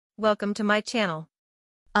welcome to my channel.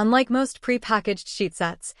 Unlike most pre-packaged sheet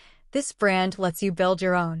sets, this brand lets you build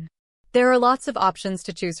your own. There are lots of options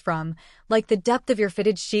to choose from, like the depth of your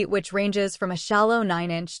fitted sheet, which ranges from a shallow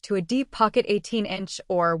 9-inch to a deep pocket 18-inch,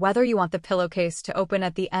 or whether you want the pillowcase to open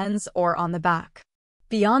at the ends or on the back.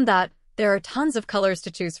 Beyond that, there are tons of colors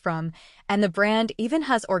to choose from, and the brand even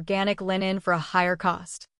has organic linen for a higher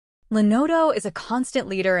cost. Linoto is a constant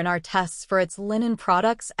leader in our tests for its linen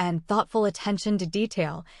products and thoughtful attention to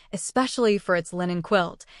detail, especially for its linen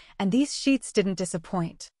quilt, and these sheets didn't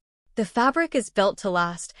disappoint. The fabric is built to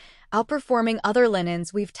last, outperforming other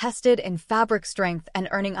linens we've tested in fabric strength and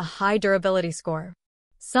earning a high durability score.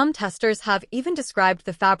 Some testers have even described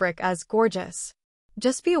the fabric as gorgeous.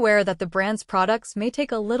 Just be aware that the brand's products may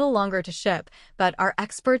take a little longer to ship, but our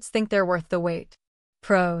experts think they're worth the wait.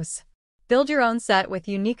 Pros: build your own set with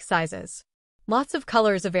unique sizes. Lots of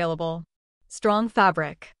colors available. Strong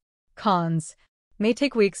fabric. Cons: may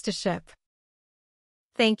take weeks to ship.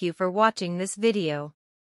 Thank you for watching this video.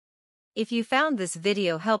 If you found this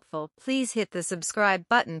video helpful, please hit the subscribe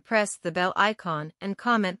button, press the bell icon, and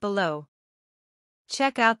comment below.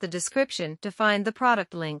 Check out the description to find the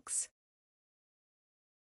product links.